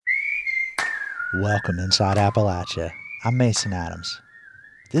Welcome inside Appalachia. I'm Mason Adams.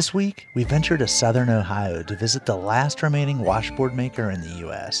 This week, we venture to southern Ohio to visit the last remaining washboard maker in the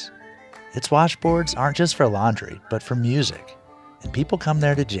U.S. Its washboards aren't just for laundry, but for music, and people come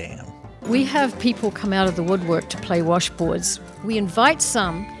there to jam. We have people come out of the woodwork to play washboards. We invite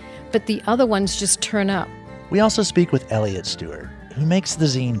some, but the other ones just turn up. We also speak with Elliot Stewart, who makes the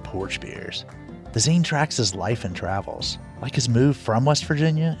zine Porch Beers. The zine tracks his life and travels, like his move from West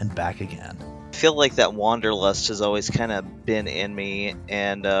Virginia and back again. I feel like that wanderlust has always kind of been in me,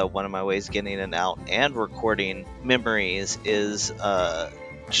 and one of my ways of getting it out and recording memories is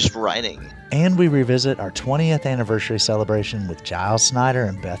just writing. And we revisit our 20th anniversary celebration with Giles Snyder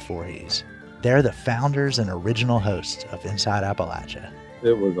and Beth Voorhees. They're the founders and original hosts of Inside Appalachia.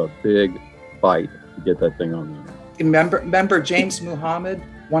 It was a big fight to get that thing on there. Remember James Muhammad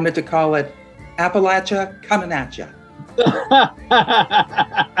wanted to call it Appalachia Coming At Ya.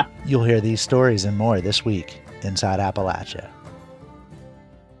 You'll hear these stories and more this week inside Appalachia.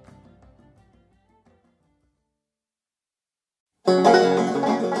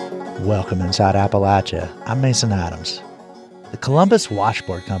 Welcome inside Appalachia. I'm Mason Adams. The Columbus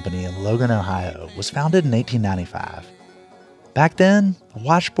Washboard Company in Logan, Ohio was founded in 1895. Back then,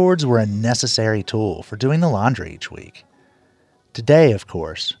 washboards were a necessary tool for doing the laundry each week. Today, of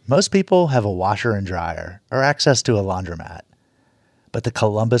course, most people have a washer and dryer or access to a laundromat. But the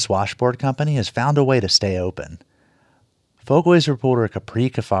Columbus Washboard Company has found a way to stay open. Folkways reporter Capri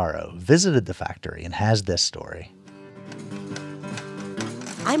Cafaro visited the factory and has this story.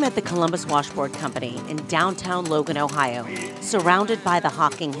 I'm at the Columbus Washboard Company in downtown Logan, Ohio, surrounded by the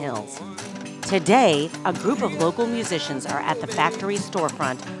Hocking Hills. Today, a group of local musicians are at the factory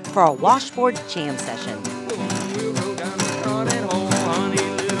storefront for a washboard jam session.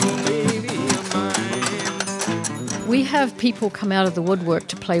 We have people come out of the woodwork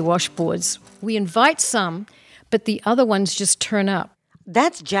to play washboards. We invite some, but the other ones just turn up.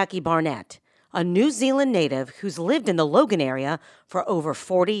 That's Jackie Barnett, a New Zealand native who's lived in the Logan area for over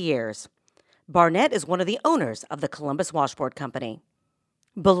 40 years. Barnett is one of the owners of the Columbus Washboard Company.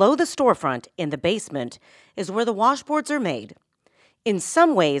 Below the storefront, in the basement, is where the washboards are made. In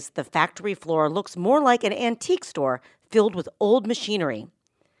some ways, the factory floor looks more like an antique store filled with old machinery.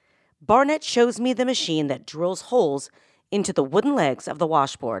 Barnett shows me the machine that drills holes into the wooden legs of the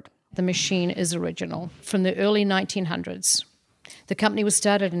washboard. The machine is original, from the early 1900s. The company was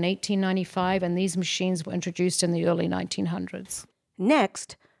started in 1895, and these machines were introduced in the early 1900s.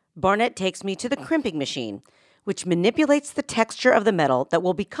 Next, Barnett takes me to the crimping machine, which manipulates the texture of the metal that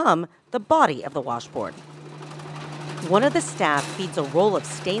will become the body of the washboard. One of the staff feeds a roll of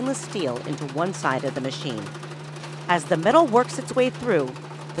stainless steel into one side of the machine. As the metal works its way through,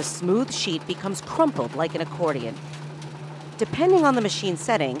 the smooth sheet becomes crumpled like an accordion. Depending on the machine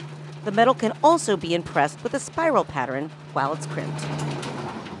setting, the metal can also be impressed with a spiral pattern while it's crimped.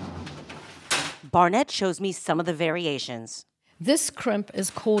 Barnett shows me some of the variations. This crimp is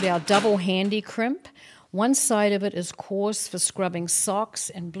called our double handy crimp. One side of it is coarse for scrubbing socks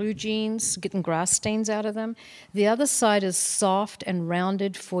and blue jeans, getting grass stains out of them. The other side is soft and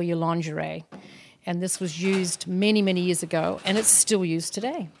rounded for your lingerie. And this was used many, many years ago, and it's still used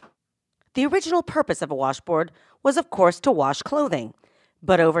today. The original purpose of a washboard was, of course, to wash clothing.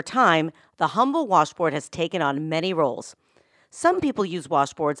 But over time, the humble washboard has taken on many roles. Some people use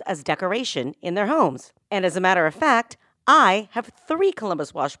washboards as decoration in their homes. And as a matter of fact, I have 3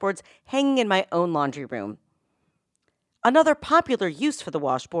 Columbus washboards hanging in my own laundry room. Another popular use for the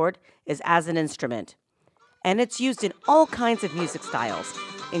washboard is as an instrument. And it's used in all kinds of music styles,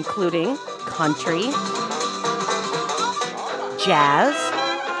 including country, jazz,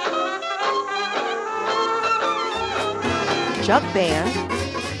 jug band,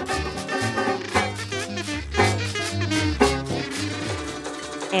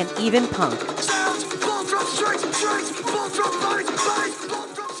 and even punk.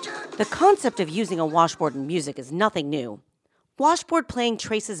 The concept of using a washboard in music is nothing new. Washboard playing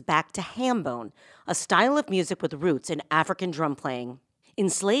traces back to hambone, a style of music with roots in African drum playing.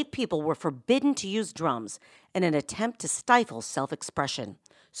 Enslaved people were forbidden to use drums in an attempt to stifle self-expression.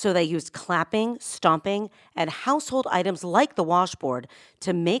 So they used clapping, stomping, and household items like the washboard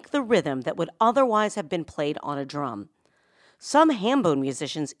to make the rhythm that would otherwise have been played on a drum. Some hambone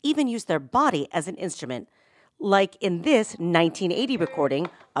musicians even used their body as an instrument, like in this 1980 recording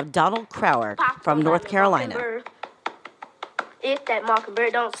of Donald Crower from North Carolina. If that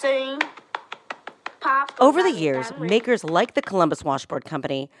mockingbird don't sing. Over the years, makers like the Columbus Washboard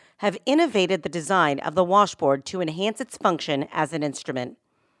Company have innovated the design of the washboard to enhance its function as an instrument.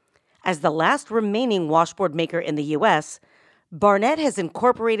 As the last remaining washboard maker in the U.S., Barnett has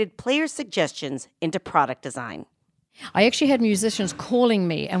incorporated player suggestions into product design. I actually had musicians calling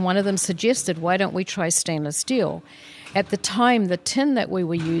me, and one of them suggested, why don't we try stainless steel? At the time, the tin that we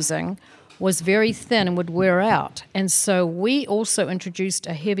were using was very thin and would wear out. And so we also introduced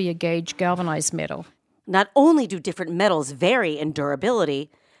a heavier gauge galvanized metal. Not only do different metals vary in durability,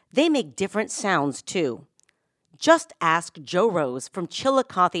 they make different sounds too. Just ask Joe Rose from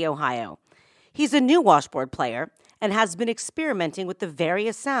Chillicothe, Ohio. He's a new washboard player and has been experimenting with the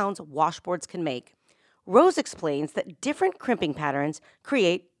various sounds washboards can make. Rose explains that different crimping patterns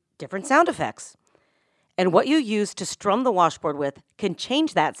create different sound effects. And what you use to strum the washboard with can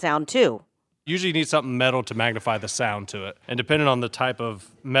change that sound too. Usually you need something metal to magnify the sound to it. And depending on the type of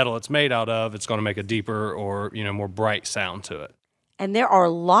metal it's made out of, it's going to make a deeper or, more bright sound to it. And there are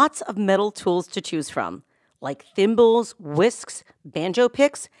lots of metal tools to choose from, like thimbles, whisks, banjo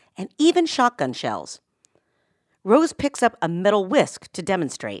picks, and even shotgun shells. Rose picks up a metal whisk to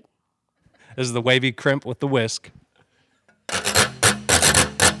demonstrate. This is the wavy crimp with the whisk.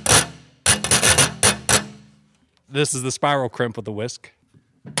 This is the spiral crimp with the whisk.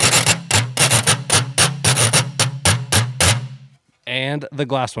 And the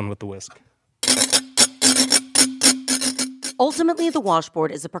glass one with the whisk. Ultimately, the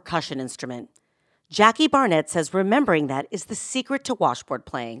washboard is a percussion instrument. Jackie Barnett says remembering that is the secret to washboard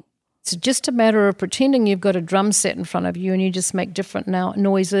playing. It's just a matter of pretending you've got a drum set in front of you and you just make different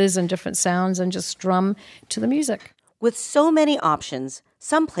noises and different sounds and just strum to the music. With so many options,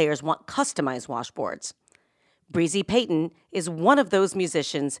 some players want customized washboards. Breezy Payton is one of those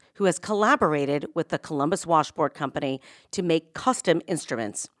musicians who has collaborated with the Columbus Washboard Company to make custom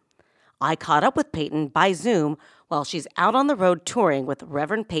instruments. I caught up with Payton by Zoom while she's out on the road touring with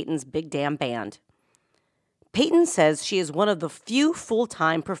Reverend Payton's Big Damn Band. Payton says she is one of the few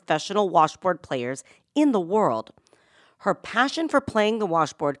full-time professional washboard players in the world. Her passion for playing the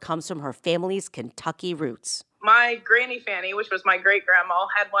washboard comes from her family's Kentucky roots. My Granny Fanny, which was my great-grandma,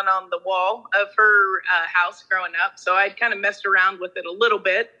 had one on the wall of her house growing up, so I'd kind of messed around with it a little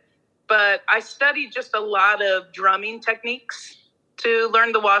bit. But I studied just a lot of drumming techniques to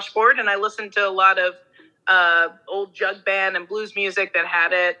learn the washboard, and I listened to a lot of old jug band and blues music that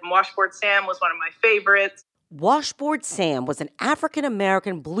had it. And Washboard Sam was one of my favorites. Washboard Sam was an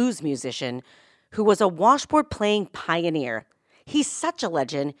African-American blues musician who was a washboard-playing pioneer. He's such a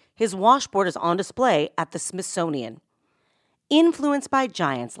legend, his washboard is on display at the Smithsonian. Influenced by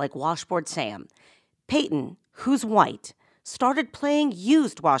giants like Washboard Sam, Payton, who's white, started playing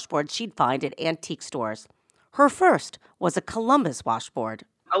used washboards she'd find at antique stores. Her first was a Columbus washboard.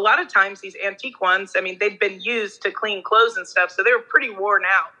 A lot of times these antique ones, they'd been used to clean clothes and stuff, so they were pretty worn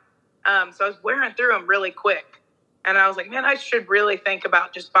out. So I was wearing through them really quick. And I was like, man, I should really think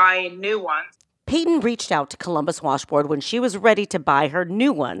about just buying new ones. Payton reached out to Columbus Washboard when she was ready to buy her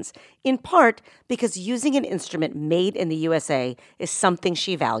new ones, in part because using an instrument made in the USA is something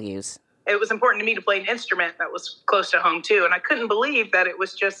she values. It was important to me to play an instrument that was close to home, too. And I couldn't believe that it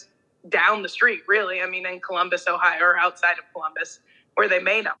was just down the street, really. In Columbus, Ohio, or outside of Columbus, where they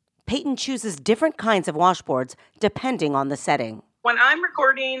made them. Payton chooses different kinds of washboards depending on the setting. When I'm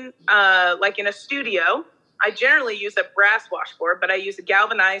recording, like in a studio, I generally use a brass washboard, but I use a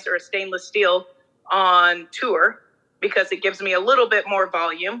galvanized or a stainless steel on tour because it gives me a little bit more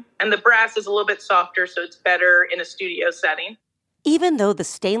volume. And the brass is a little bit softer, so it's better in a studio setting. Even though the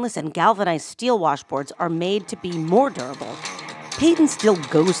stainless and galvanized steel washboards are made to be more durable, Payton still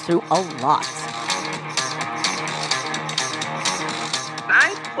goes through a lot.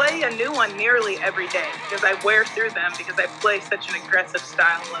 I play a new one nearly every day because I wear through them because I play such an aggressive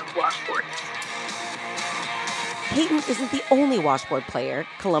style of washboard. Payton isn't the only washboard player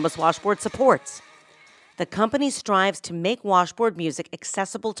Columbus Washboard supports. The company strives to make washboard music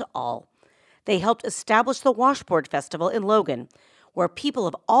accessible to all. They helped establish the Washboard Festival in Logan, where people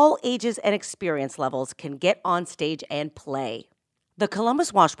of all ages and experience levels can get on stage and play. The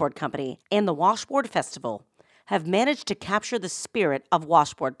Columbus Washboard Company and the Washboard Festival have managed to capture the spirit of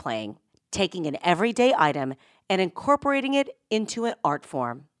washboard playing, taking an everyday item and incorporating it into an art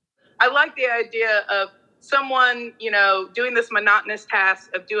form. I like the idea of someone, doing this monotonous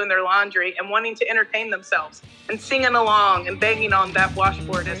task of doing their laundry and wanting to entertain themselves and singing along and banging on that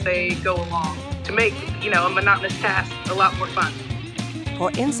washboard as they go along to make, a monotonous task a lot more fun.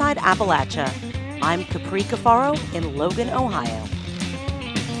 For Inside Appalachia, I'm Capri Cafaro in Logan, Ohio.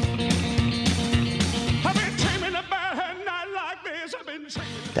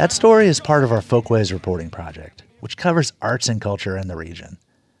 That story is part of our Folkways reporting project, which covers arts and culture in the region.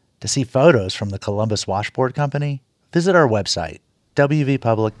 To see photos from the Columbus Washboard Company, visit our website,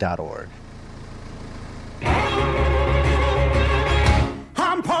 wvpublic.org.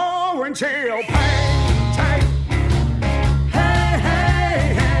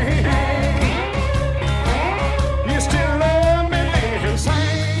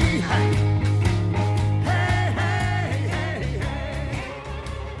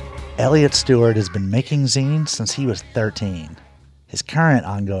 Elliot Stewart has been making zines since he was 13. His current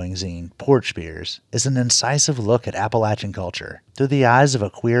ongoing zine, Porch Beers, is an incisive look at Appalachian culture through the eyes of a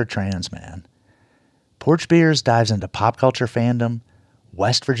queer trans man. Porch Beers dives into pop culture fandom,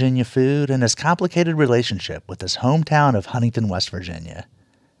 West Virginia food, and his complicated relationship with his hometown of Huntington, West Virginia.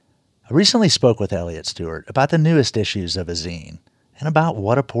 I recently spoke with Elliot Stewart about the newest issues of his zine, and about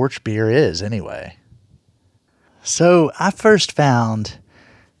what a porch beer is anyway. So I first found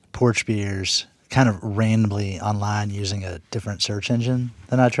Porch Beers kind of randomly online using a different search engine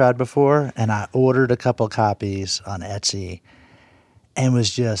than I tried before, and I ordered a couple copies on Etsy and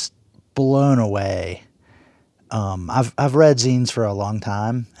was just blown away. I've read zines for a long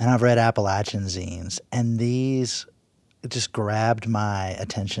time, and I've read Appalachian zines, and these just grabbed my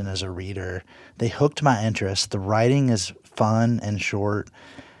attention as a reader. They hooked my interest. The writing is fun and short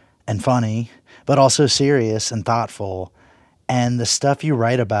and funny, but also serious and thoughtful. And the stuff you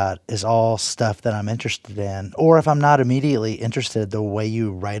write about is all stuff that I'm interested in. Or if I'm not immediately interested, the way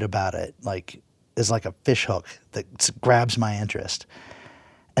you write about it is like a fish hook that grabs my interest.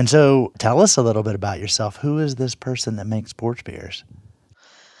 And so tell us a little bit about yourself. Who is this person that makes Porch Beers?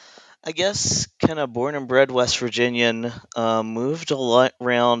 I guess kind of born and bred West Virginian, moved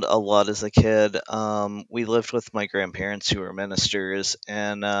around a lot as a kid. We lived with my grandparents who were ministers,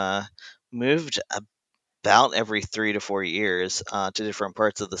 and moved about every 3 to 4 years to different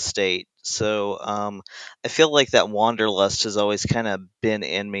parts of the state. So I feel like that wanderlust has always kind of been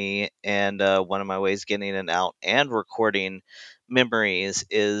in me, and one of my ways getting it out and recording memories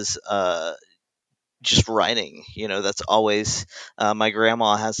is just writing. That's always my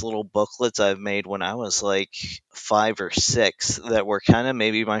grandma has little booklets I've made when I was like 5 or 6 that were kind of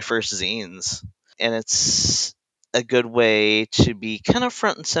maybe my first zines, and it's a good way to be kind of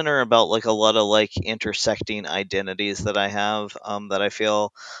front and center about like a lot of like intersecting identities that I have, that I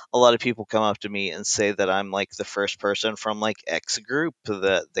feel a lot of people come up to me and say that I'm like the first person from like X group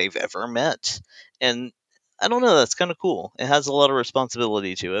that they've ever met, and I don't know, that's kind of cool. It has a lot of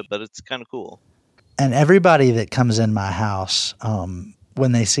responsibility to it, but it's kind of cool. And everybody that comes in my house,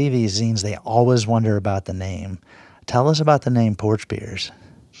 when they see these zines, they always wonder about the name. Tell us about the name Porch Beers.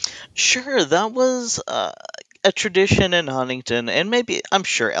 Sure, that was a tradition in Huntington, and maybe I'm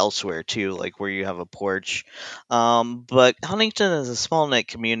sure elsewhere too, like where you have a porch. But Huntington is a small knit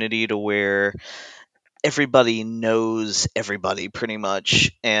community to where everybody knows everybody pretty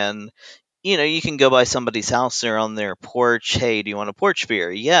much, and you can go by somebody's house, they're on their porch. Hey, do you want a porch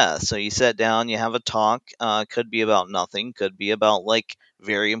beer? Yeah. So you sit down, you have a talk. Could be about nothing, could be about like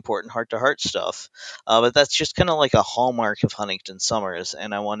very important heart to heart stuff. But that's just kind of like a hallmark of Huntington summers,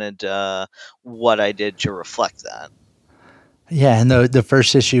 and I wanted what I did to reflect that. Yeah, and the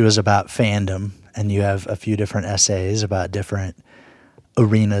first issue is about fandom, and you have a few different essays about different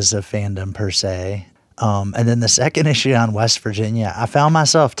arenas of fandom per se. And then the second issue on West Virginia, I found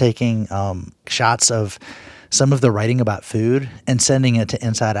myself taking shots of some of the writing about food and sending it to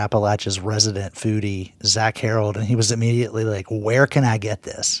Inside Appalachia's resident foodie, Zach Harold, and he was immediately like, where can I get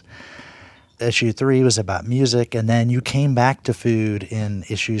this? Issue 3 was about music, and then you came back to food in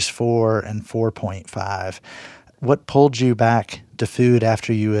issues 4 and 4.5. What pulled you back to food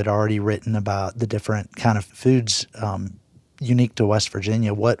after you had already written about the different kind of foods unique to West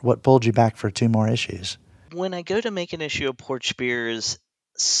Virginia? What pulled you back for 2 more issues? When I go to make an issue of Porch Beers,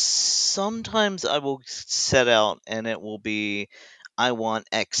 sometimes I will set out and it will be, I want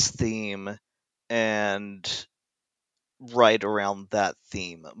X theme, and write around that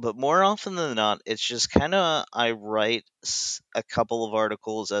theme. But more often than not, it's just kind of I write a couple of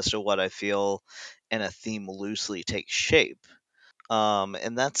articles as to what I feel, and a theme loosely takes shape.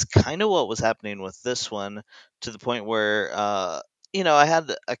 And that's kind of what was happening with this one, to the point where I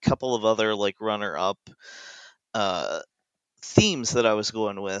had a couple of other like runner-up themes that I was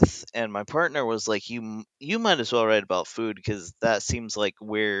going with, and my partner was like, "You might as well write about food, because that seems like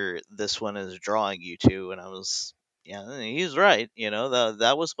where this one is drawing you to." And I was, yeah, he's right.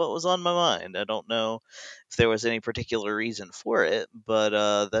 That was what was on my mind. I don't know if there was any particular reason for it,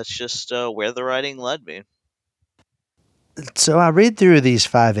 but that's just where the writing led me. So I read through these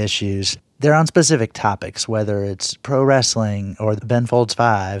 5 issues. They're on specific topics, whether it's pro wrestling or Ben Folds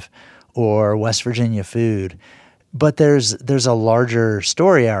 5 or West Virginia food. But there's a larger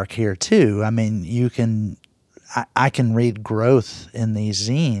story arc here too. I mean, I can read growth in these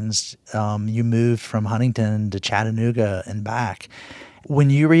zines. You moved from Huntington to Chattanooga and back. When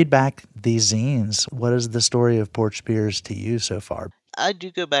you read back these zines, what is the story of Porch Beers to you so far? I do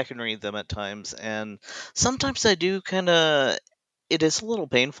go back and read them at times, and sometimes I do it is a little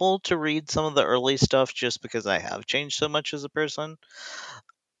painful to read some of the early stuff, just because I have changed so much as a person.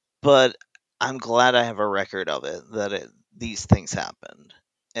 but I'm glad I have a record of it, that these things happened.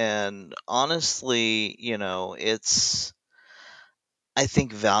 And honestly, it's, I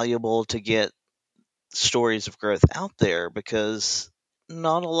think, valuable to get stories of growth out there, because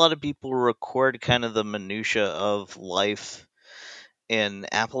not a lot of people record kind of the minutia of life in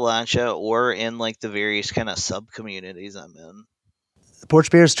Appalachia or in like the various kind of sub communities I'm in. Porch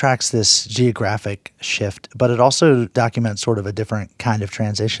Beers tracks this geographic shift, but it also documents sort of a different kind of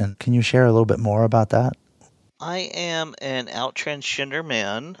transition. Can you share a little bit more about that? I am an out transgender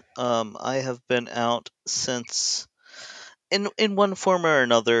man. I have been out since, in one form or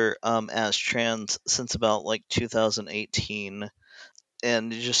another, as trans since about like 2018,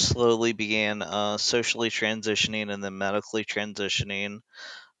 and just slowly began socially transitioning and then medically transitioning.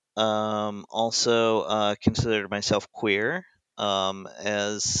 Also considered myself queer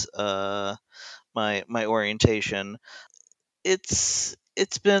as my orientation. It's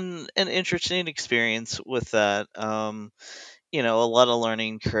been an interesting experience with that. A lot of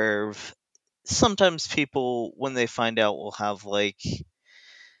learning curve. Sometimes people, when they find out, will have like,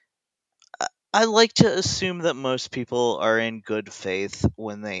 I like to assume that most people are in good faith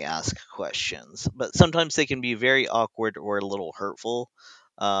when they ask questions, but sometimes they can be very awkward or a little hurtful.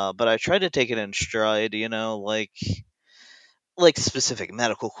 But I try to take it in stride, like specific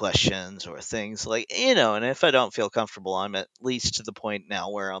medical questions or things like, and if I don't feel comfortable, I'm at least to the point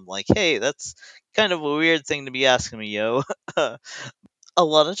now where I'm like, hey, that's kind of a weird thing to be asking me, yo. A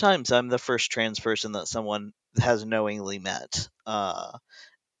lot of times I'm the first trans person that someone has knowingly met.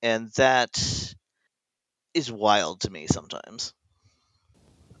 And that is wild to me sometimes.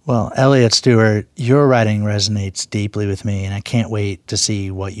 Well, Elliot Stewart, your writing resonates deeply with me, and I can't wait to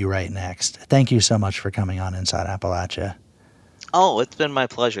see what you write next. Thank you so much for coming on Inside Appalachia. Oh, it's been my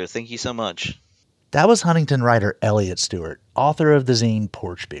pleasure. Thank you so much. That was Huntington writer Elliot Stewart, author of the zine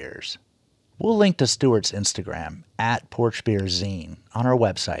Porch Beers. We'll link to Stewart's Instagram, @PorchBeersZine, on our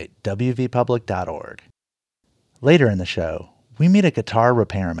website, wvpublic.org. Later in the show, we meet a guitar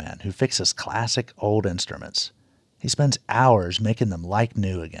repairman who fixes classic old instruments. He spends hours making them like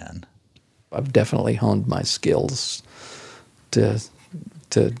new again. I've definitely honed my skills to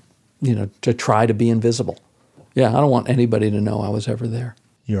try to be invisible. Yeah, I don't want anybody to know I was ever there.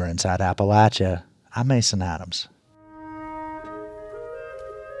 You're Inside Appalachia. I'm Mason Adams.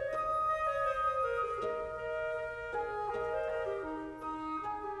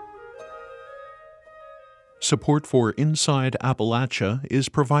 Support for Inside Appalachia is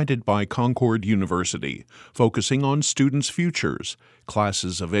provided by Concord University, focusing on students' futures.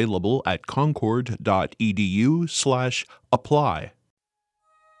 Classes available at concord.edu/apply.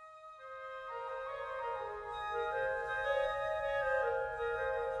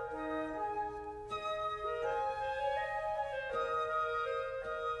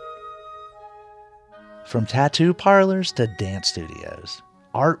 From tattoo parlors to dance studios,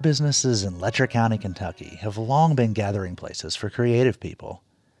 art businesses in Letcher County, Kentucky have long been gathering places for creative people.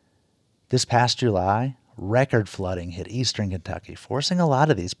 This past July, record flooding hit eastern Kentucky, forcing a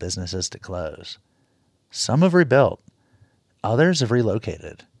lot of these businesses to close. Some have rebuilt, others have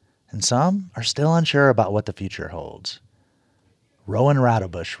relocated, and some are still unsure about what the future holds. Rowan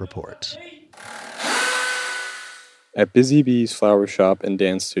Radobush reports. At Busy Bee's flower shop and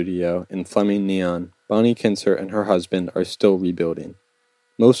dance studio in Fleming Neon, Bonnie Kinser and her husband are still rebuilding.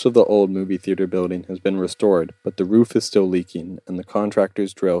 Most of the old movie theater building has been restored, but the roof is still leaking and the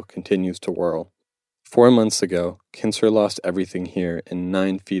contractor's drill continues to whirl. 4 months ago, Kinser lost everything here in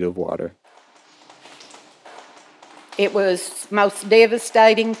 9 feet of water. It was the most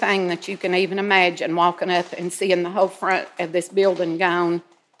devastating thing that you can even imagine, walking up and seeing the whole front of this building gone.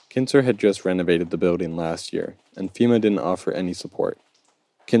 Kinser had just renovated the building last year, and FEMA didn't offer any support.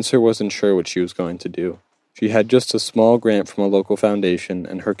 Kinser wasn't sure what she was going to do. She had just a small grant from a local foundation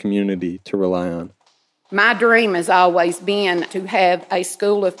and her community to rely on. My dream has always been to have a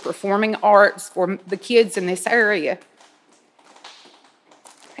school of performing arts for the kids in this area.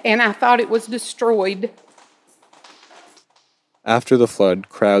 And I thought it was destroyed. After the flood,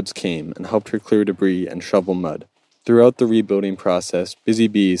 crowds came and helped her clear debris and shovel mud. Throughout the rebuilding process, Busy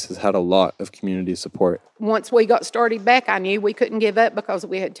Bees has had a lot of community support. Once we got started back, I knew we couldn't give up because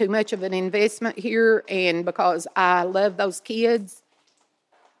we had too much of an investment here and because I love those kids.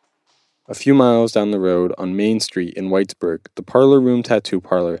 A few miles down the road on Main Street in Whitesburg, the Parlor Room Tattoo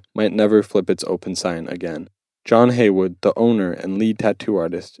Parlor might never flip its open sign again. John Haywood, the owner and lead tattoo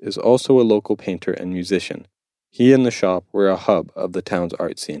artist, is also a local painter and musician. He and the shop were a hub of the town's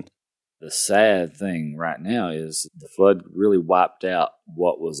art scene. The sad thing right now is the flood really wiped out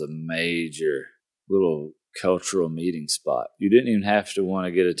what was a major little cultural meeting spot. You didn't even have to want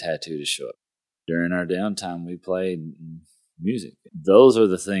to get a tattoo to show up. During our downtime, we played music. Those are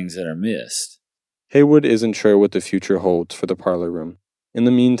the things that are missed. Haywood isn't sure what the future holds for the parlor room. In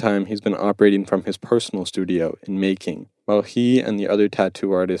the meantime, he's been operating from his personal studio in Macon, while he and the other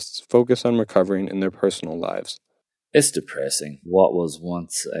tattoo artists focus on recovering in their personal lives. It's depressing. What was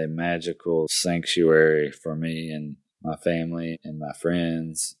once a magical sanctuary for me and my family and my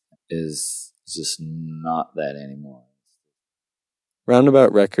friends is just not that anymore.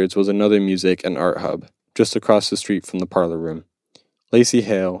 Roundabout Records was another music and art hub, just across the street from the parlor room. Lacey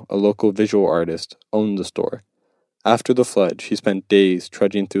Hale, a local visual artist, owned the store. After the flood, she spent days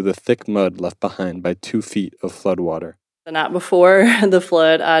trudging through the thick mud left behind by 2 feet of floodwater. The night before the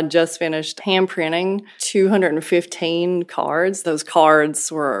flood, I just finished hand printing 215 cards. Those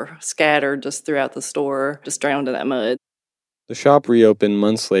cards were scattered just throughout the store, just drowned in that mud. The shop reopened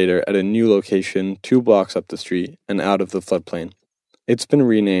months later at a new location 2 blocks up the street and out of the floodplain. It's been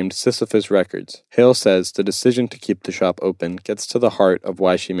renamed Sisyphus Records. Hale says the decision to keep the shop open gets to the heart of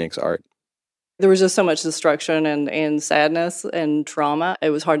why she makes art. There was just so much destruction and sadness and trauma.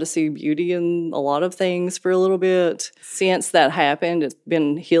 It was hard to see beauty in a lot of things for a little bit. Since that happened, it's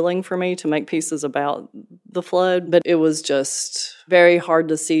been healing for me to make pieces about the flood, but it was just very hard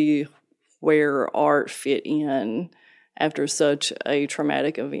to see where art fit in after such a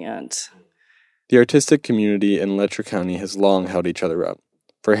traumatic event. The artistic community in Letcher County has long held each other up.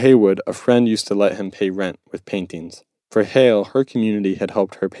 For Haywood, a friend used to let him pay rent with paintings. For Hale, her community had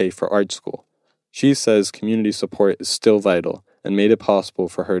helped her pay for art school. She says community support is still vital and made it possible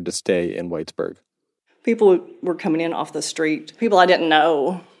for her to stay in Whitesburg. People were coming in off the street. People I didn't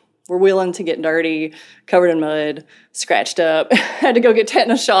know were willing to get dirty, covered in mud, scratched up, had to go get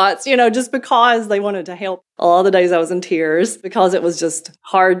tetanus shots, just because they wanted to help. A lot of the days I was in tears because it was just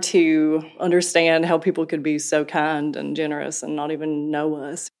hard to understand how people could be so kind and generous and not even know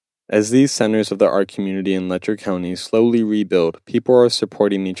us. As these centers of the art community in Letcher County slowly rebuild, people are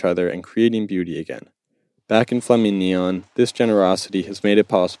supporting each other and creating beauty again. Back in Fleming Neon, this generosity has made it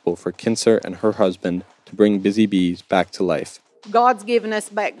possible for Kinser and her husband to bring Busy Bees back to life. God's given us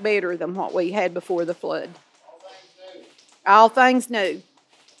back better than what we had before the flood. All things new.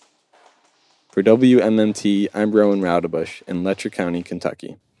 For WMMT, I'm Rowan Raudebush in Letcher County,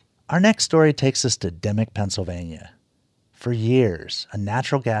 Kentucky. Our next story takes us to Dimock, Pennsylvania. For years, a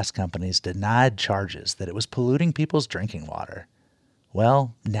natural gas company denied charges that it was polluting people's drinking water.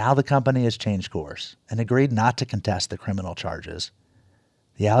 Well, now the company has changed course and agreed not to contest the criminal charges.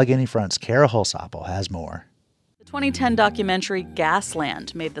 The Allegheny Front's Kara Holsopple has more. The 2010 documentary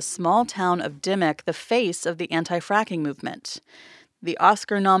Gasland made the small town of Dimock the face of the anti-fracking movement. The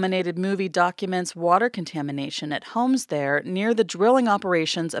Oscar-nominated movie documents water contamination at homes there near the drilling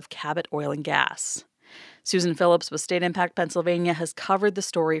operations of Cabot Oil and Gas. Susan Phillips with State Impact Pennsylvania has covered the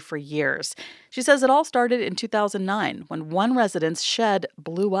story for years. She says it all started in 2009 when one resident's shed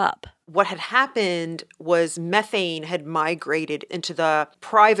blew up. What had happened was methane had migrated into the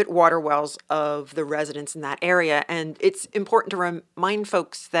private water wells of the residents in that area. And it's important to remind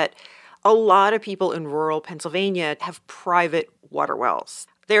folks that a lot of people in rural Pennsylvania have private water wells.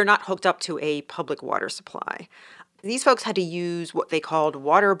 They're not hooked up to a public water supply. These folks had to use what they called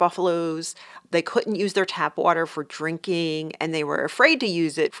water buffaloes. They couldn't use their tap water for drinking, and they were afraid to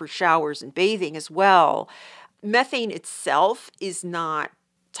use it for showers and bathing as well. Methane itself is not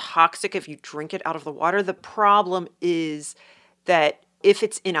toxic if you drink it out of the water. The problem is that if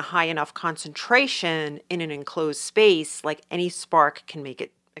it's in a high enough concentration in an enclosed space, like any spark can make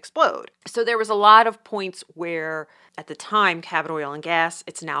it explode. So there was a lot of points where, at the time, Cabot Oil and Gas,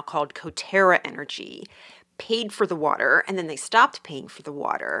 it's now called Coterra Energy, paid for the water, and then they stopped paying for the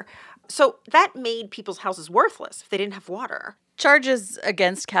water. So that made people's houses worthless if they didn't have water. Charges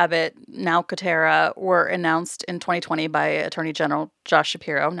against Cabot, now Coterra, were announced in 2020 by Attorney General Josh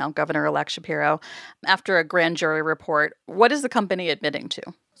Shapiro, now Governor-elect Shapiro, after a grand jury report. What is the company admitting to?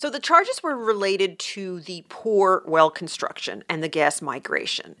 So the charges were related to the poor well construction and the gas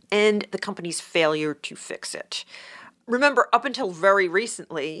migration, and the company's failure to fix it. Remember, up until very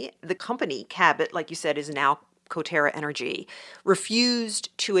recently, the company, Cabot, like you said, is now Coterra Energy,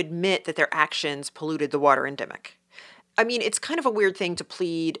 refused to admit that their actions polluted the water in Dimock. I mean, it's kind of a weird thing to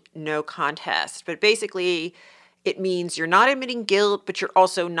plead no contest, but basically it means you're not admitting guilt, but you're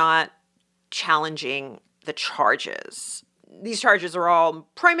also not challenging the charges. These charges are all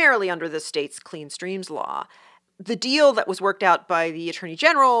primarily under the state's Clean Streams law. The deal that was worked out by the Attorney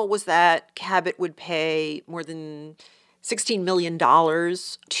General was that Cabot would pay more than $16 million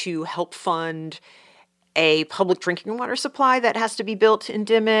to help fund a public drinking water supply that has to be built in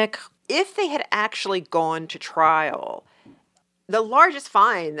Dimock. if they had actually gone to trial, the largest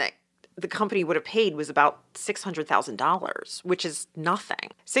fine that the company would have paid was about $600,000, which is nothing.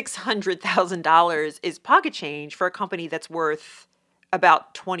 $600,000 is pocket change for a company that's worth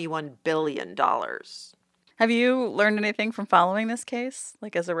about $21 billion. Have you learned anything from following this case,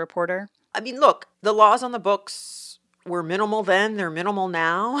 like as a reporter? I mean, look, the laws on the books were minimal then, they're minimal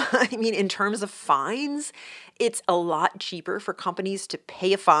now. I mean, in terms of fines, it's a lot cheaper for companies to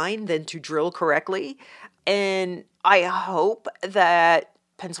pay a fine than to drill correctly. And I hope that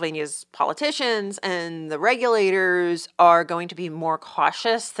Pennsylvania's politicians and the regulators are going to be more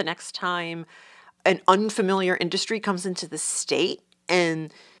cautious the next time an unfamiliar industry comes into the state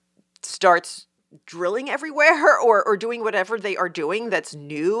and starts drilling everywhere or doing whatever they are doing that's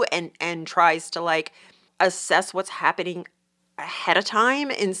new and tries to like assess what's happening ahead of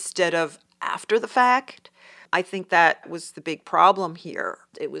time instead of after the fact. I think that was the big problem here.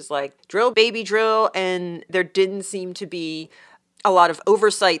 It was like drill, baby, drill, and there didn't seem to be a lot of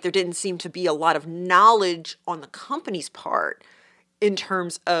oversight. There didn't seem to be a lot of knowledge on the company's part in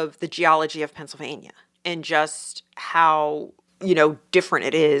terms of the geology of Pennsylvania and just how, different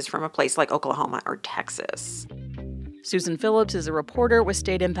it is from a place like Oklahoma or Texas. Susan Phillips is a reporter with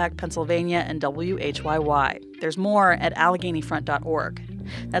State Impact Pennsylvania and WHYY. There's more at AlleghenyFront.org.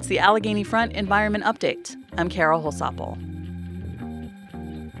 That's the Allegheny Front Environment Update. I'm Carol Holsapple.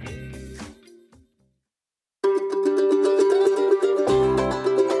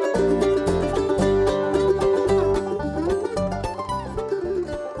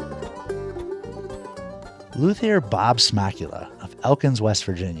 Luthier Bob Smakula of Elkins, West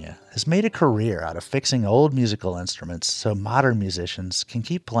Virginia, has made a career out of fixing old musical instruments so modern musicians can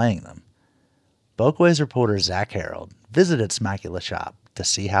keep playing them. Bokeways reporter Zach Harold visited Smakula's shop to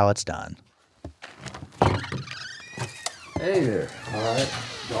see how it's done. Hey there. All right.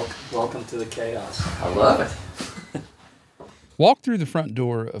 Welcome to the chaos. I love it. Walk through the front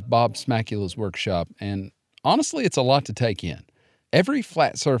door of Bob Smakula's workshop, and honestly, it's a lot to take in. Every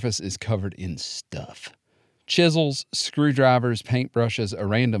flat surface is covered in stuff. Chisels, screwdrivers, paintbrushes, a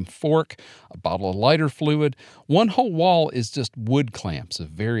random fork, a bottle of lighter fluid. One whole wall is just wood clamps of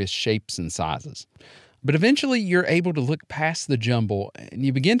various shapes and sizes. But eventually you're able to look past the jumble and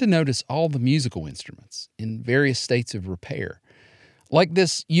you begin to notice all the musical instruments in various states of repair. Like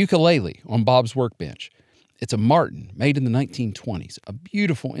this ukulele on Bob's workbench. It's a Martin made in the 1920s, a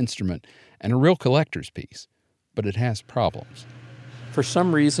beautiful instrument and a real collector's piece. But it has problems. For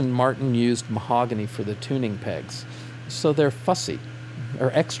some reason, Martin used mahogany for the tuning pegs, so they're fussy,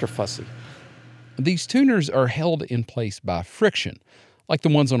 or extra fussy. These tuners are held in place by friction, like the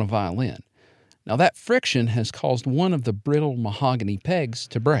ones on a violin. Now that friction has caused one of the brittle mahogany pegs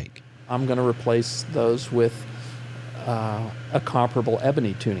to break. I'm going to replace those with a comparable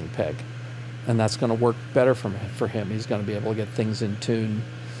ebony tuning peg, and that's going to work better for him. He's going to be able to get things in tune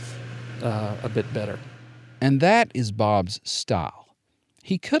a bit better. And that is Bob's style.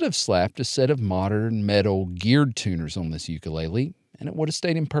 He could have slapped a set of modern metal geared tuners on this ukulele, and it would have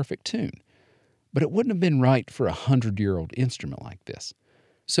stayed in perfect tune. But it wouldn't have been right for a 100-year-old instrument like this.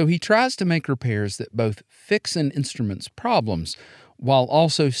 So he tries to make repairs that both fix an instrument's problems while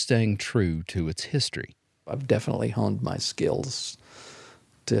also staying true to its history. I've definitely honed my skills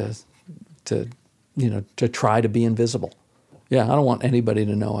to try to be invisible. Yeah, I don't want anybody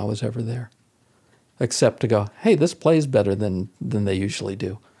to know I was ever there. Except to go, hey, this plays better than they usually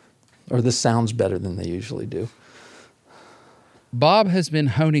do. Or this sounds better than they usually do. Bob has been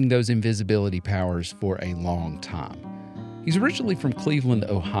honing those invisibility powers for a long time. He's originally from Cleveland,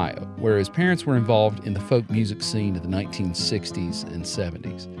 Ohio, where his parents were involved in the folk music scene of the 1960s and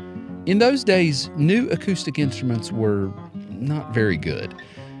 70s. In those days, new acoustic instruments were not very good.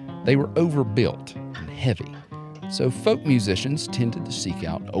 They were overbuilt and heavy. So folk musicians tended to seek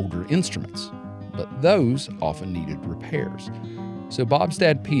out older instruments. But those often needed repairs. So Bob's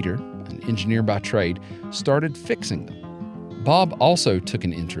dad, Peter, an engineer by trade, started fixing them. Bob also took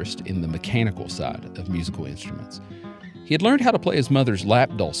an interest in the mechanical side of musical instruments. He had learned how to play his mother's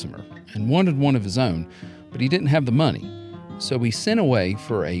lap dulcimer and wanted one of his own, but he didn't have the money. So he sent away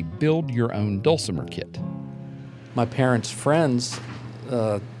for a build-your-own dulcimer kit. My parents' friends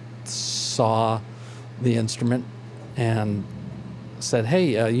saw the instrument and said,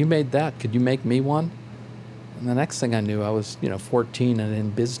 hey, you made that. Could you make me one? And the next thing I knew, I was 14 and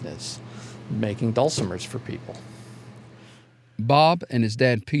in business, making dulcimers for people. Bob and his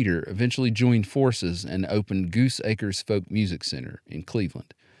dad, Peter, eventually joined forces and opened Goose Acres Folk Music Center in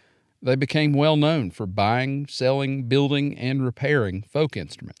Cleveland. They became well known for buying, selling, building, and repairing folk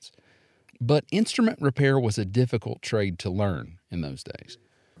instruments. But instrument repair was a difficult trade to learn in those days.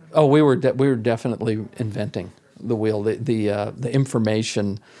 Oh, we were definitely inventing the wheel. The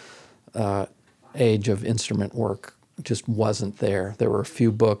information age of instrument work just wasn't there. There were a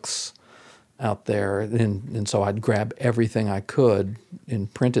few books out there, and so I'd grab everything I could in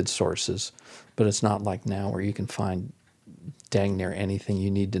printed sources, but it's not like now where you can find dang near anything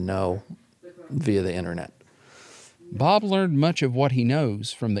you need to know via the internet. Bob learned much of what he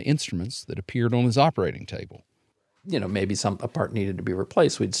knows from the instruments that appeared on his operating table. You know, maybe a part needed to be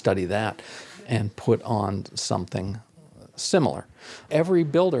replaced. We'd study that and put on something similar. Every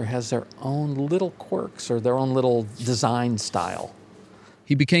builder has their own little quirks or their own little design style.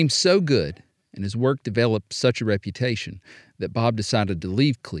 He became so good, and his work developed such a reputation, that Bob decided to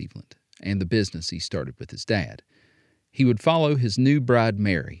leave Cleveland and the business he started with his dad. He would follow his new bride,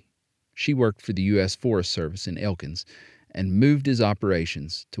 Mary. She worked for the U.S. Forest Service in Elkins and moved his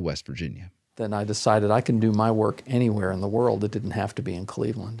operations to West Virginia. Then I decided I can do my work anywhere in the world. It didn't have to be in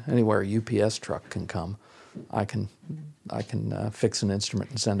Cleveland. Anywhere a UPS truck can come, I can fix an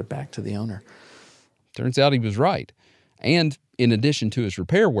instrument and send it back to the owner. Turns out he was right. And in addition to his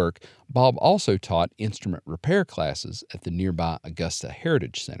repair work, Bob also taught instrument repair classes at the nearby Augusta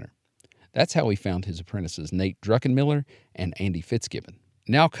Heritage Center. That's how he found his apprentices Nate Druckenmiller and Andy Fitzgibbon.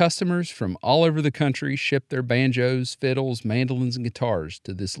 Now customers from all over the country ship their banjos, fiddles, mandolins, and guitars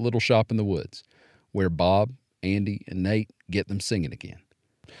to this little shop in the woods, where Bob, Andy, and Nate get them singing again.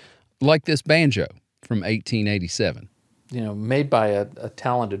 Like this banjo from 1887. You know, made by a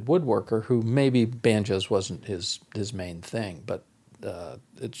talented woodworker who maybe banjos wasn't his main thing, but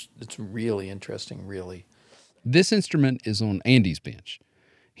it's really interesting, really. This instrument is on Andy's bench.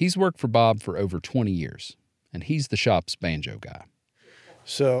 He's worked for Bob for over 20 years, and he's the shop's banjo guy.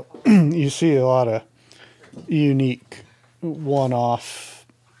 So you see a lot of unique one-off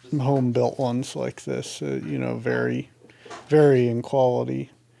home-built ones like this, vary in quality,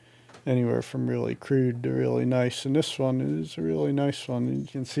 anywhere from really crude to really nice. And this one is a really nice one. And you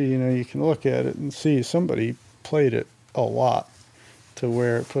can see, you can look at it and see somebody played it a lot to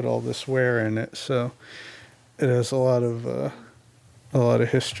where it put all this wear in it. So it has a lot of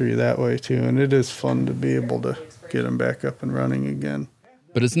history that way too. And it is fun to be able to get them back up and running again.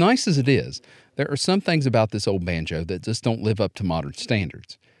 But as nice as it is, there are some things about this old banjo that just don't live up to modern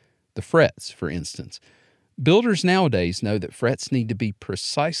standards. The frets, for instance. Builders nowadays know that frets need to be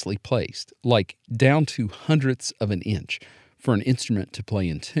precisely placed, like down to hundredths of an inch, for an instrument to play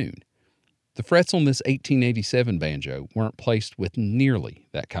in tune. The frets on this 1887 banjo weren't placed with nearly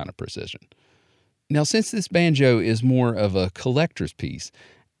that kind of precision. Now, since this banjo is more of a collector's piece,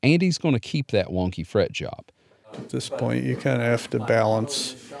 Andy's going to keep that wonky fret job. At this point, you kind of have to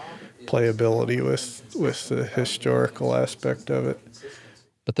balance playability with the historical aspect of it.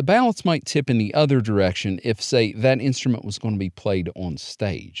 But the balance might tip in the other direction if, say, that instrument was going to be played on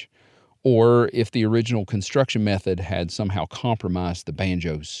stage, or if the original construction method had somehow compromised the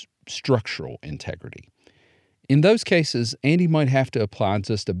banjo's structural integrity. In those cases, Andy might have to apply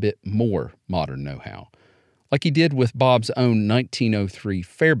just a bit more modern know-how, like he did with Bob's own 1903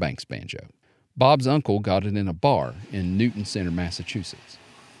 Fairbanks banjo. Bob's uncle got it in a bar in Newton Center, Massachusetts.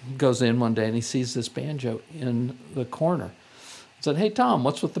 He goes in one day and he sees this banjo in the corner. He said, "Hey, Tom,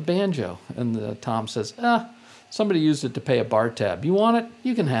 what's with the banjo?" And Tom says, somebody used it to pay a bar tab. You want it?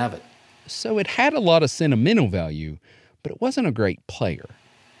 You can have it. So it had a lot of sentimental value, but it wasn't a great player.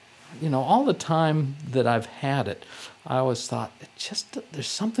 All the time that I've had it, I always thought, there's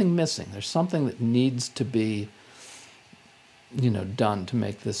something missing. There's something that needs to be, done to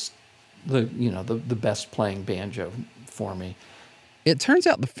make this the best playing banjo for me. It turns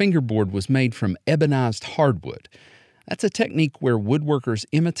out the fingerboard was made from ebonized hardwood. That's a technique where woodworkers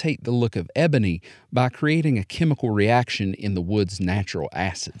imitate the look of ebony by creating a chemical reaction in the wood's natural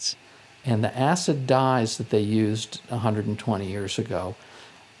acids. And the acid dyes that they used 120 years ago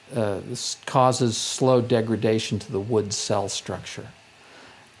this causes slow degradation to the wood cell structure.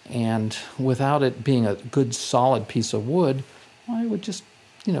 And without it being a good solid piece of wood, it would just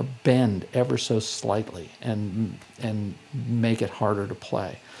bend ever so slightly and make it harder to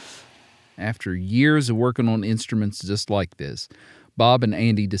play. After years of working on instruments just like this, Bob and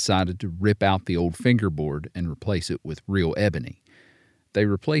Andy decided to rip out the old fingerboard and replace it with real ebony. They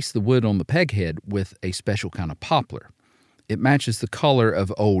replaced the wood on the peghead with a special kind of poplar. It matches the color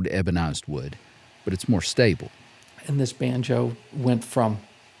of old ebonized wood, but it's more stable. And this banjo went from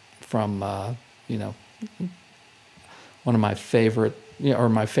one of my favorite, or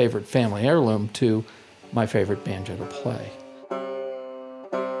my favorite family heirloom to my favorite banjo to play.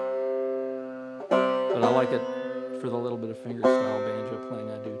 But I like it for the little bit of fingerstyle banjo playing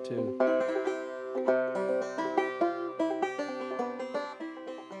I do too.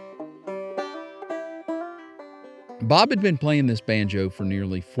 Bob had been playing this banjo for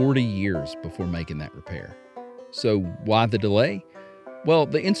nearly 40 years before making that repair. So why the delay? Well,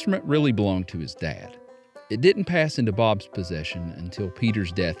 the instrument really belonged to his dad. It didn't pass into Bob's possession until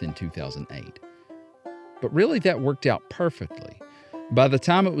Peter's death in 2008. But really, that worked out perfectly. By the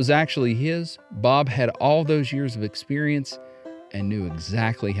time it was actually his, Bob had all those years of experience and knew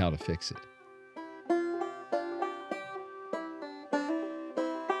exactly how to fix it.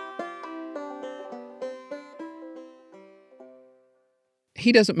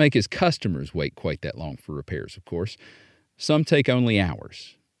 He doesn't make his customers wait quite that long for repairs, of course. Some take only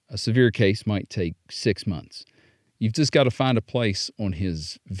hours. A severe case might take 6 months. You've just got to find a place on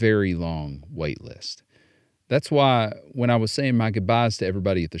his very long wait list. That's why when I was saying my goodbyes to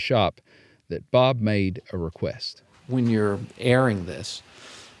everybody at the shop, that Bob made a request. When you're airing this,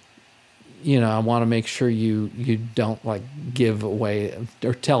 I want to make sure you don't give away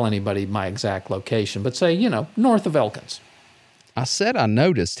or tell anybody my exact location, but say, north of Elkins. I said I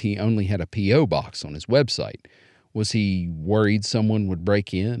noticed he only had a P.O. box on his website. Was he worried someone would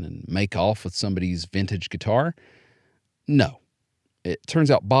break in and make off with somebody's vintage guitar? No. It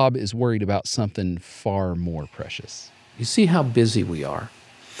turns out Bob is worried about something far more precious. You see how busy we are.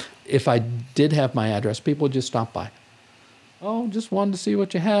 If I did have my address, people would just stop by. Oh, just wanted to see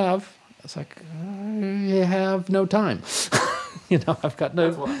what you have. It's like, you have no time. I've got no...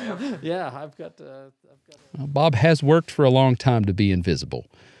 I've got... Well, Bob has worked for a long time to be invisible.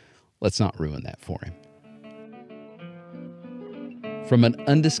 Let's not ruin that for him. From an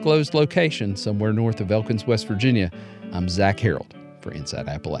undisclosed location somewhere north of Elkins, West Virginia, I'm Zach Harold for Inside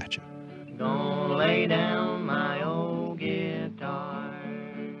Appalachia. Gonna lay down my old guitar.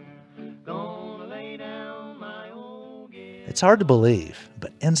 Gonna lay down my old guitar. It's hard to believe,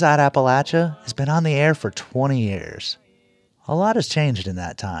 but Inside Appalachia has been on the air for 20 years. A lot has changed in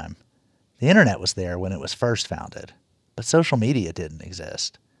that time. The internet was there when it was first founded, but social media didn't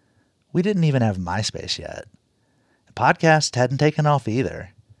exist. We didn't even have MySpace yet. The podcast hadn't taken off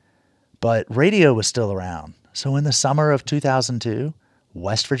either. But radio was still around, so in the summer of 2002,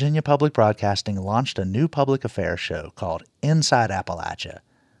 West Virginia Public Broadcasting launched a new public affairs show called Inside Appalachia,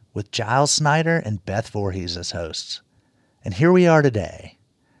 with Giles Snyder and Beth Voorhees as hosts. And here we are today.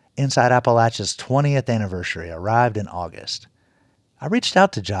 Inside Appalachia's 20th anniversary arrived in August. I reached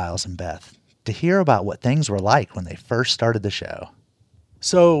out to Giles and Beth to hear about what things were like when they first started the show.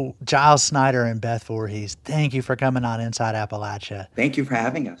 So, Giles Snyder and Beth Voorhees, thank you for coming on Inside Appalachia. Thank you for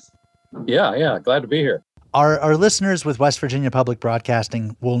having us. Yeah, glad to be here. Our listeners with West Virginia Public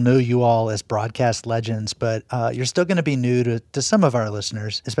Broadcasting will know you all as broadcast legends, but you're still going to be new to some of our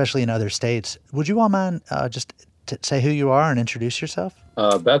listeners, especially in other states. Would you all mind just to say who you are and introduce yourself?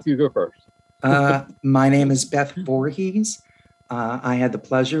 Beth, you go first. My name is Beth Voorhees. I had the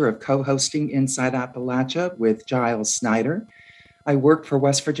pleasure of co-hosting Inside Appalachia with Giles Snyder. I worked for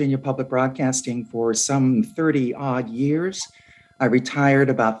West Virginia Public Broadcasting for some 30-odd years. I retired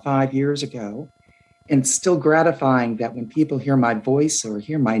about 5 years ago. And it's still gratifying that when people hear my voice or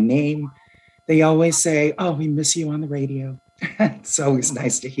hear my name, they always say, oh, we miss you on the radio. It's always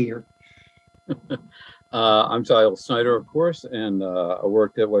nice to hear. I'm Giles Snyder, of course, and I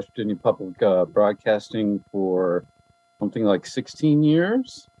worked at West Virginia Public Broadcasting for something like 16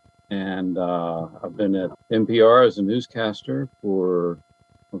 years. And I've been at NPR as a newscaster for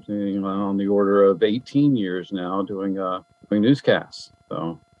something on the order of 18 years now, doing newscasts.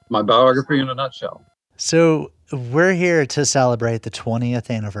 So my biography in a nutshell. So we're here to celebrate the 20th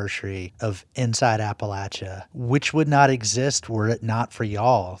anniversary of Inside Appalachia, which would not exist were it not for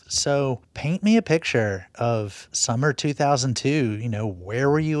y'all. So paint me a picture of summer 2002. Where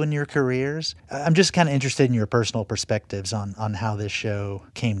were you in your careers? I'm just kind of interested in your personal perspectives on how this show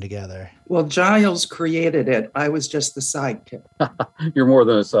came together. Well, Giles created it. I was just the sidekick. You're more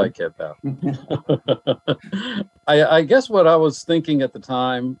than a sidekick, pal. I guess what I was thinking at the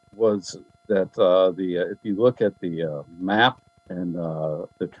time was that if you look at the map and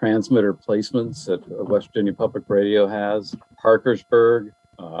the transmitter placements that West Virginia Public Radio has, Parkersburg,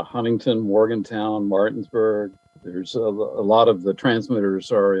 Huntington, Morgantown, Martinsburg, there's a lot of the transmitters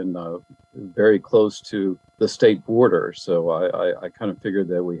are in very close to the state border. So I kind of figured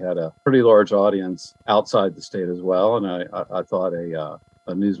that we had a pretty large audience outside the state as well. And I thought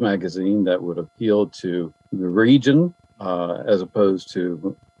a news magazine that would appeal to the region as opposed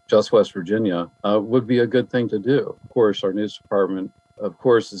to just West Virginia would be a good thing to do. Of course, our news department,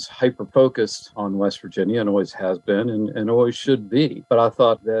 is hyper-focused on West Virginia and always has been and always should be. But I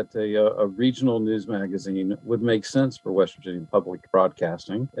thought that a regional news magazine would make sense for West Virginia Public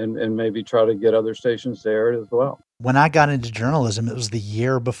Broadcasting and maybe try to get other stations there as well. When I got into journalism, it was the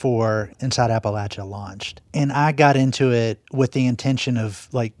year before Inside Appalachia launched. And I got into it with the intention of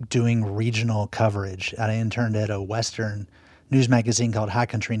like doing regional coverage. I interned at a Western news magazine called High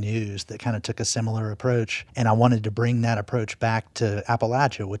Country News that kind of took a similar approach. And I wanted to bring that approach back to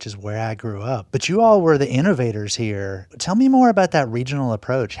Appalachia, which is where I grew up. But you all were the innovators here. Tell me more about that regional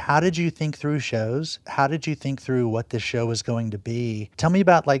approach. How did you think through shows? How did you think through what this show was going to be? Tell me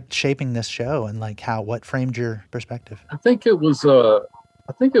about like shaping this show and like what framed your perspective. I think it was a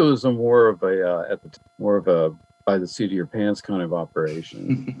more of a by the seat of your pants kind of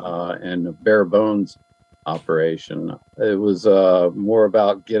operation and a bare bones operation. It was more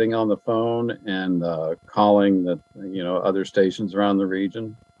about getting on the phone and calling other stations around the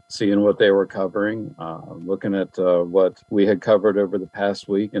region, seeing what they were covering, looking at what we had covered over the past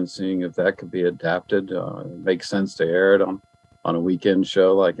week and seeing if that could be adapted. It makes sense to air it on a weekend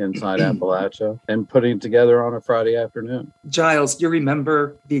show like Inside Appalachia, and putting it together on a Friday afternoon. Giles, you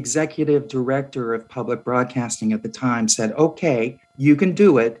remember the executive director of public broadcasting at the time said, okay, you can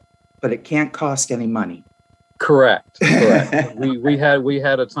do it, but it can't cost any money. Correct. we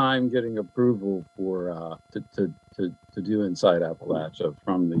had a time getting approval for to do Inside Appalachia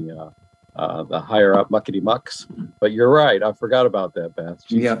from the higher up muckety mucks. But you're right. I forgot about that, Beth.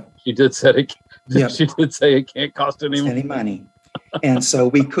 She did say it can't cost any money. And so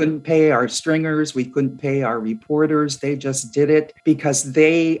we couldn't pay our stringers. We couldn't pay our reporters. They just did it because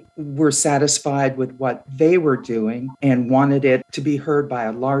they were satisfied with what they were doing and wanted it to be heard by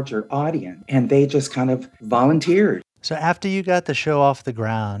a larger audience. And they just kind of volunteered. So after you got the show off the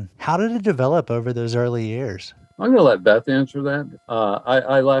ground, how did it develop over those early years? I'm going to let Beth answer that.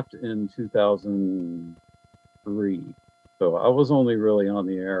 I left in 2003. So I was only really on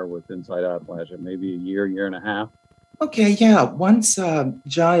the air with Inside Appalachia, maybe a year and a half. Okay, yeah. Once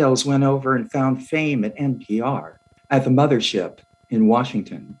Giles went over and found fame at NPR at the mothership in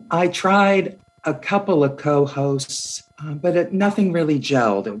Washington, I tried a couple of co-hosts, but nothing really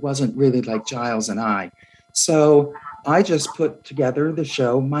gelled. It wasn't really like Giles and I. So I just put together the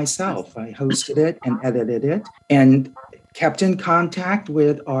show myself. I hosted it and edited it and kept in contact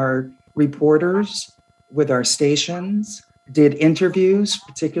with our reporters, with our stations, did interviews,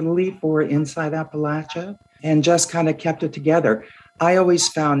 particularly for Inside Appalachia, and just kind of kept it together. I always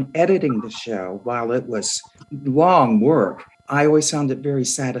found editing the show, while it was long work, I always found it very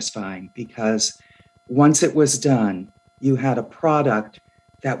satisfying because once it was done, you had a product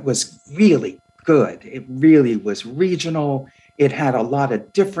that was really good. It really was regional. It had a lot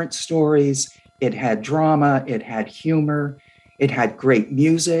of different stories. It had drama. It had humor. It had great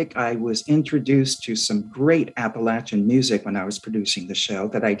music. I was introduced to some great Appalachian music when I was producing the show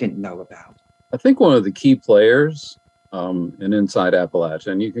that I didn't know about. I think one of the key players in Inside Appalachia,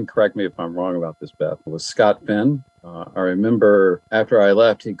 and you can correct me if I'm wrong about this, Beth, was Scott Finn. I remember after I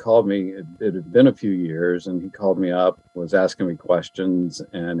left, he called me. It had been a few years, and he called me up, was asking me questions,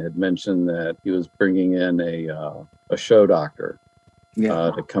 and had mentioned that he was bringing in a show doctor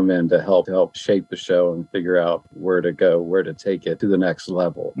to come in to help shape the show and figure out where to go, where to take it to the next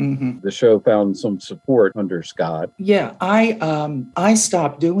level. Mm-hmm. The show found some support under Scott. Yeah, I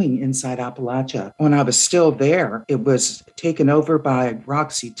stopped doing Inside Appalachia when I was still there. It was taken over by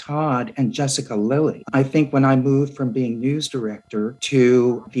Roxy Todd and Jessica Lilly. I think when I moved from being news director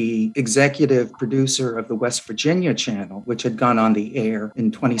to the executive producer of the West Virginia channel, which had gone on the air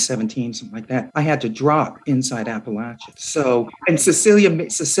in 2017, something like that, I had to drop Inside Appalachia. So, and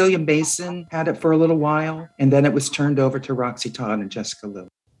Cecilia Mason had it for a little while, and then it was turned over to Roxy Todd and Jessica Lilly.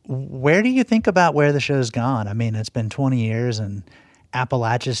 Where do you think about where the show's gone? I mean, it's been 20 years and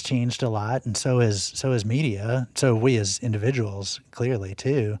Appalachia's changed a lot, and so is media. So we as individuals, clearly,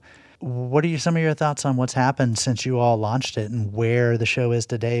 too. What are some of your thoughts on what's happened since you all launched it and where the show is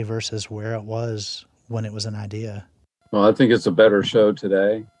today versus where it was when it was an idea? Well, I think it's a better show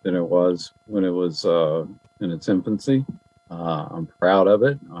today than it was when it was in its infancy. I'm proud of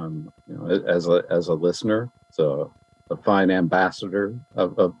it. I'm, as a listener, so a fine ambassador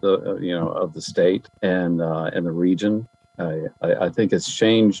of the state and the region. I think it's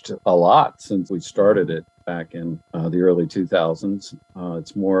changed a lot since we started it back in the early 2000s.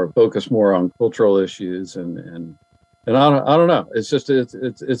 It's focused more on cultural issues and I don't know. It's just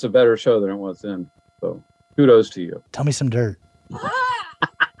it's a better show than it was then. So kudos to you. Tell me some dirt.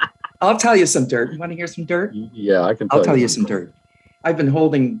 I'll tell you some dirt. You want to hear some dirt? Yeah, I can. I'll tell you some dirt. I've been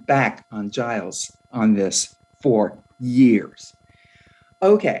holding back on Giles on this for years.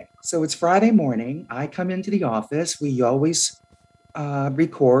 Okay, so it's Friday morning. I come into the office. We always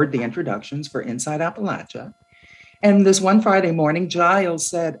record the introductions for Inside Appalachia. And this one Friday morning, Giles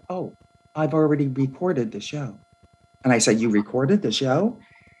said, "Oh, I've already recorded the show." And I said, you recorded the show?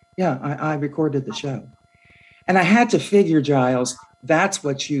 Yeah, I recorded the show. And I had to figure, Giles, that's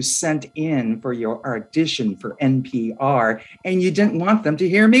what you sent in for your audition for NPR, and you didn't want them to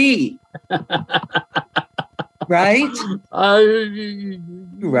hear me. Right?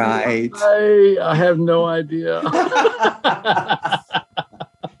 Right. I have no idea.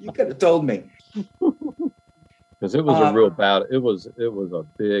 You could have told me. Because it was a real battle. It was a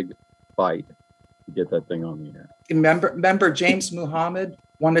big fight to get that thing on the air. Remember James Muhammad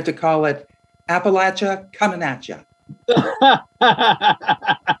wanted to call it Appalachia Coming At Ya.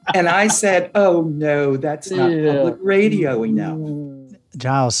 And I said, oh no, that's not public radio enough.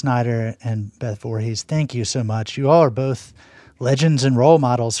 Giles Snyder and Beth Voorhees, thank you so much. You all are both legends and role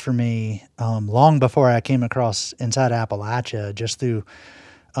models for me long before I came across Inside Appalachia, just through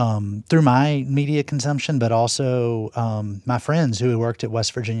my media consumption, but also my friends who worked at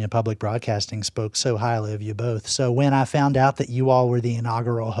West Virginia Public Broadcasting spoke so highly of you both. So when I found out that you all were the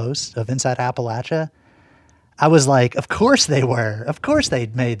inaugural hosts of Inside Appalachia, I was like, of course they were. Of course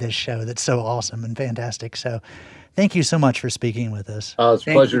they'd made this show that's so awesome and fantastic. So thank you so much for speaking with us. It's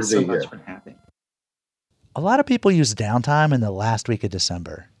a pleasure to be here. A lot of people use downtime in the last week of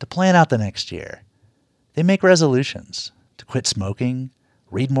December to plan out the next year. They make resolutions to quit smoking,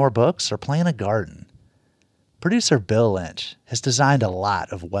 read more books, or plant a garden. Producer Bill Lynch has designed a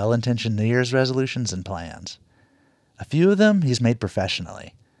lot of well-intentioned New Year's resolutions and plans. A few of them he's made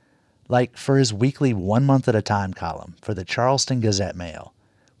professionally, like for his weekly 1 month at a time column for the Charleston Gazette-Mail,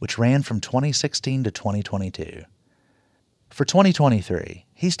 which ran from 2016 to 2022. For 2023,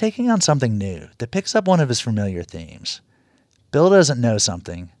 he's taking on something new that picks up one of his familiar themes. Bill doesn't know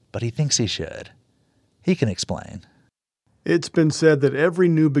something, but he thinks he should. He can explain. It's been said that every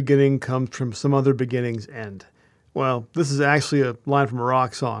new beginning comes from some other beginning's end. Well, this is actually a line from a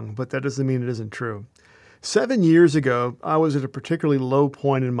rock song, but that doesn't mean it isn't true. 7 years ago, I was at a particularly low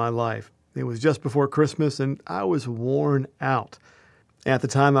point in my life. It was just before Christmas, and I was worn out. At the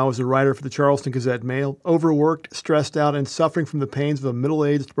time, I was a writer for the Charleston Gazette-Mail, overworked, stressed out, and suffering from the pains of a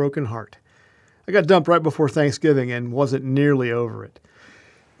middle-aged broken heart. I got dumped right before Thanksgiving and wasn't nearly over it.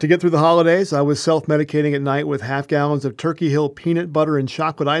 To get through the holidays, I was self-medicating at night with half gallons of Turkey Hill peanut butter and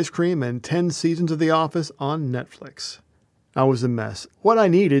chocolate ice cream and 10 seasons of The Office on Netflix. I was a mess. What I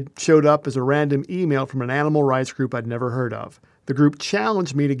needed showed up as a random email from an animal rights group I'd never heard of. The group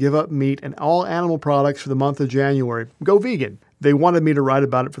challenged me to give up meat and all animal products for the month of January. Go vegan. They wanted me to write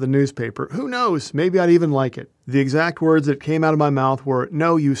about it for the newspaper. Who knows? Maybe I'd even like it. The exact words that came out of my mouth were,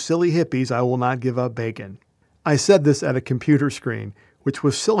 "No, you silly hippies, I will not give up bacon." I said this at a computer screen, which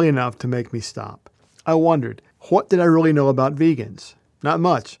was silly enough to make me stop. I wondered, what did I really know about vegans? Not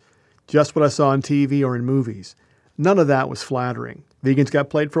much. Just what I saw on TV or in movies. None of that was flattering. Vegans got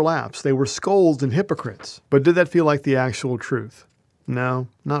played for laughs. They were scolds and hypocrites. But did that feel like the actual truth? No,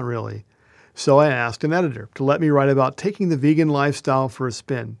 not really. So I asked an editor to let me write about taking the vegan lifestyle for a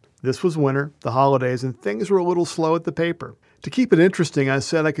spin. This was winter, the holidays, and things were a little slow at the paper. To keep it interesting, I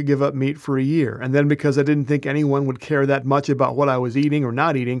said I could give up meat for a year, and then because I didn't think anyone would care that much about what I was eating or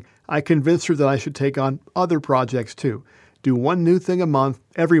not eating, I convinced her that I should take on other projects too. Do one new thing a month,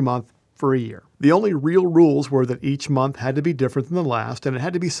 every month, for a year. The only real rules were that each month had to be different than the last, and it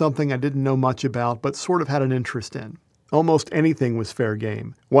had to be something I didn't know much about but sort of had an interest in. Almost anything was fair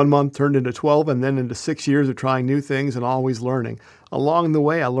game. 1 month turned into 12 and then into 6 years of trying new things and always learning. Along the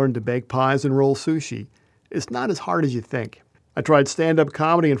way, I learned to bake pies and roll sushi. It's not as hard as you think. I tried stand-up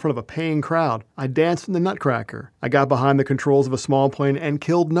comedy in front of a paying crowd. I danced in the Nutcracker. I got behind the controls of a small plane and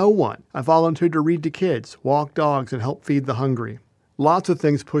killed no one. I volunteered to read to kids, walk dogs, and help feed the hungry. Lots of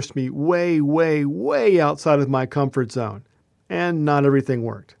things pushed me way, way, way outside of my comfort zone. And not everything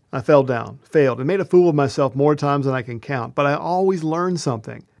worked. I fell down, failed, and made a fool of myself more times than I can count, but I always learned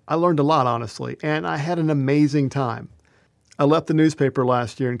something. I learned a lot, honestly, and I had an amazing time. I left the newspaper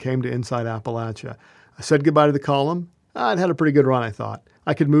last year and came to Inside Appalachia. I said goodbye to the column. I'd had a pretty good run, I thought.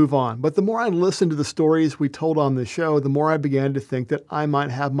 I could move on, but the more I listened to the stories we told on the show, the more I began to think that I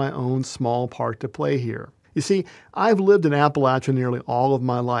might have my own small part to play here. You see, I've lived in Appalachia nearly all of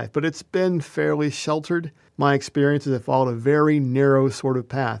my life, but it's been fairly sheltered. My experiences have followed a very narrow sort of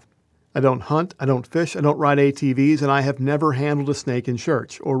path. I don't hunt, I don't fish, I don't ride ATVs, and I have never handled a snake in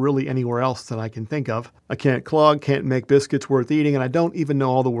church, or really anywhere else that I can think of. I can't clog, can't make biscuits worth eating, and I don't even know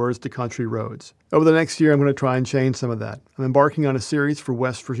all the words to country roads. Over the next year, I'm going to try and change some of that. I'm embarking on a series for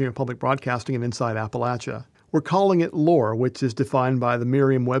West Virginia Public Broadcasting and Inside Appalachia. We're calling it lore, which is defined by the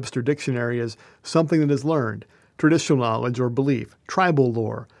Merriam-Webster dictionary as something that is learned, traditional knowledge or belief, tribal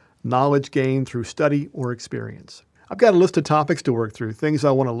lore, knowledge gained through study or experience. I've got a list of topics to work through, things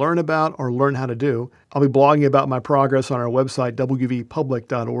I want to learn about or learn how to do. I'll be blogging about my progress on our website,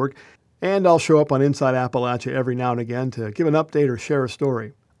 wvpublic.org, and I'll show up on Inside Appalachia every now and again to give an update or share a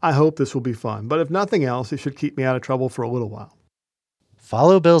story. I hope this will be fun, but if nothing else, it should keep me out of trouble for a little while.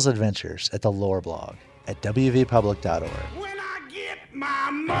 Follow Bill's adventures at the Lore blog at wvpublic.org. When I get my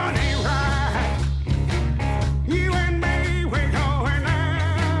money right, you and me, we're going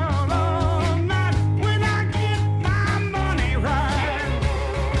out all night. When I get my money right,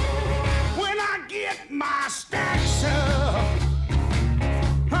 when I get my stacks up,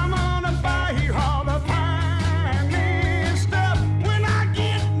 I'm gonna buy you all the finest stuff. When I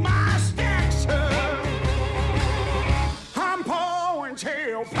get my stacks up, I'm pouring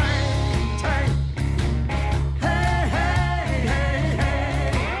champagne. Hey, hey, hey,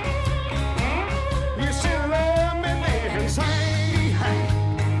 hey. You still love me, then say, hey.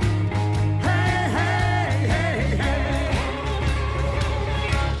 Hey, hey, hey, hey.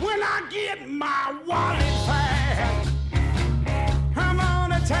 When I get my wallet fat, I'm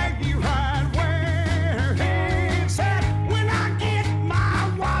gonna take you right where it's at. When I get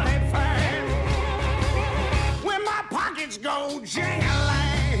my wallet fat, when my pockets go jingling,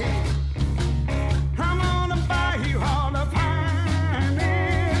 I'm gonna buy you all the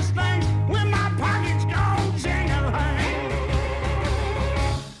finest things. When my pockets go jingling,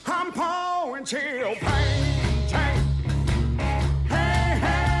 I'm pouring champagne. Hey,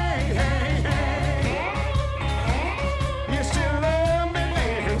 hey, hey, hey. You still love me,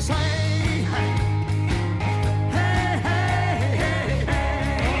 then say, hey. Hey, hey, hey, hey.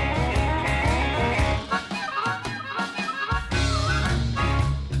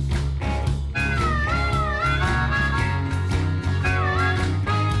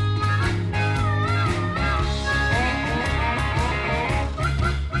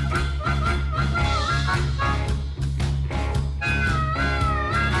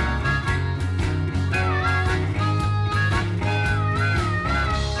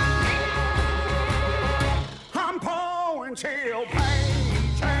 I'm pouring champagne.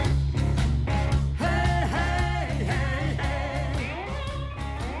 Hey, hey, hey, hey.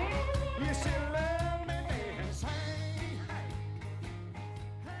 You still love me, then say,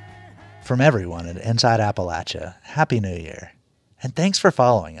 From everyone at Inside Appalachia, Happy New Year. And thanks for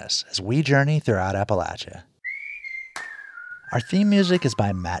following us as we journey throughout Appalachia. Our theme music is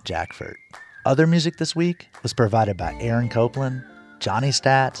by Matt Jackford. Other music this week was provided by Aaron Copeland, Johnny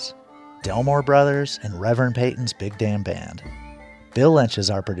Stats, Delmore Brothers, and Reverend Peyton's Big Damn Band. Bill Lynch is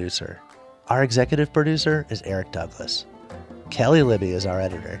our producer. Our executive producer is Eric Douglas. Kelly Libby is our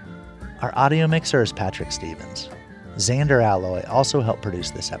editor. Our audio mixer is Patrick Stevens. Xander Alloy also helped produce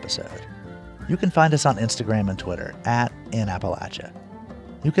this episode. You can find us on Instagram and Twitter @InAppalachia.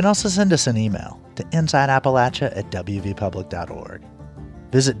 You can also send us an email to insideappalachia@wvpublic.org.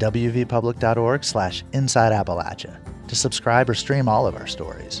 Visit wvpublic.org/InsideAppalachia to subscribe or stream all of our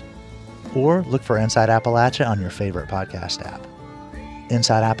stories. Or look for Inside Appalachia on your favorite podcast app.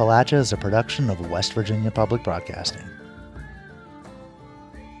 Inside Appalachia is a production of West Virginia Public Broadcasting.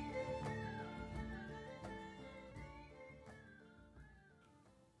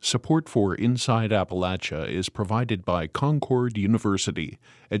 Support for Inside Appalachia is provided by Concord University,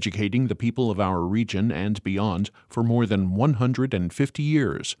 educating the people of our region and beyond for more than 150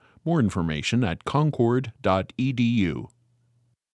 years. More information at concord.edu.